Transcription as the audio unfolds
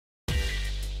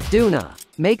Doona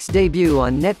makes debut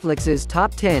on Netflix's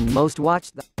top 10 most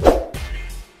watched.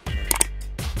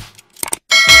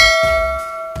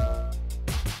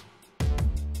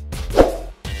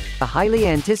 The highly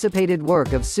anticipated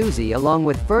work of Suzy along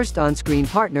with first on-screen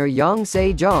partner Young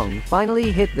Se-jong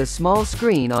finally hit the small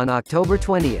screen on October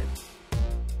 20th.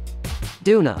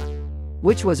 Doona,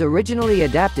 which was originally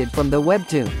adapted from the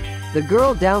webtoon, The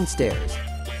Girl Downstairs,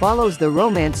 follows the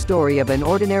romance story of an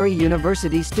ordinary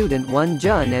university student Won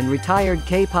Jun and retired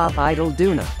K-pop idol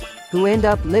Doona, who end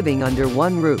up living under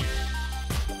one roof.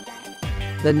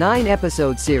 The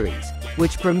 9-episode series,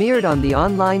 which premiered on the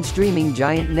online streaming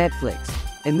giant Netflix,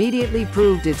 immediately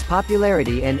proved its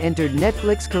popularity and entered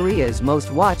Netflix Korea's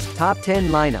most watched top 10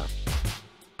 lineup.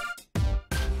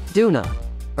 Doona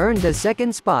earned the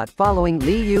second spot following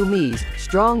Lee Yoo-mi's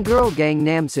Strong Girl Gang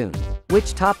Namsoon,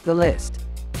 which topped the list.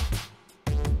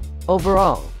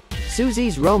 Overall,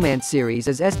 Suzy's romance series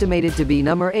is estimated to be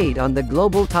number 8 on the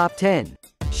global top 10,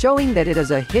 showing that it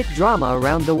is a hit drama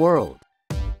around the world.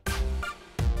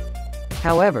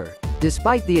 However,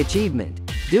 despite the achievement,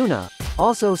 Doona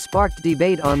also sparked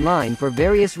debate online for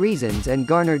various reasons and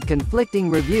garnered conflicting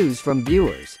reviews from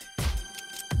viewers.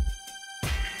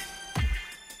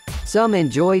 Some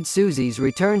enjoyed Suzy's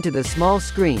return to the small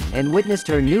screen and witnessed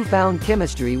her newfound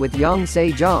chemistry with Young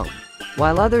Se-jong,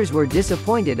 while others were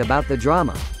disappointed about the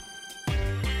drama.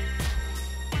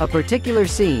 A particular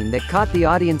scene that caught the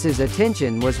audience's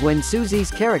attention was when Suzy's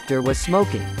character was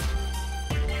smoking.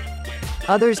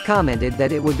 Others commented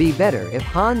that it would be better if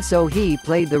Han So-hee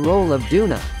played the role of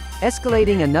Doona,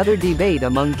 escalating another debate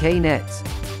among K-nets.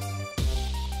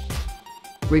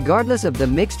 Regardless of the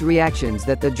mixed reactions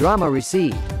that the drama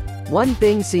received, one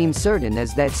thing seems certain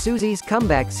is that Suzy's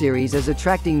comeback series is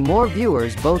attracting more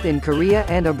viewers both in Korea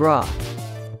and abroad.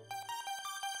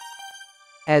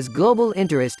 As global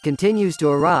interest continues to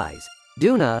arise,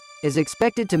 Doona is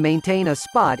expected to maintain a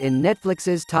spot in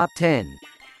Netflix's top 10.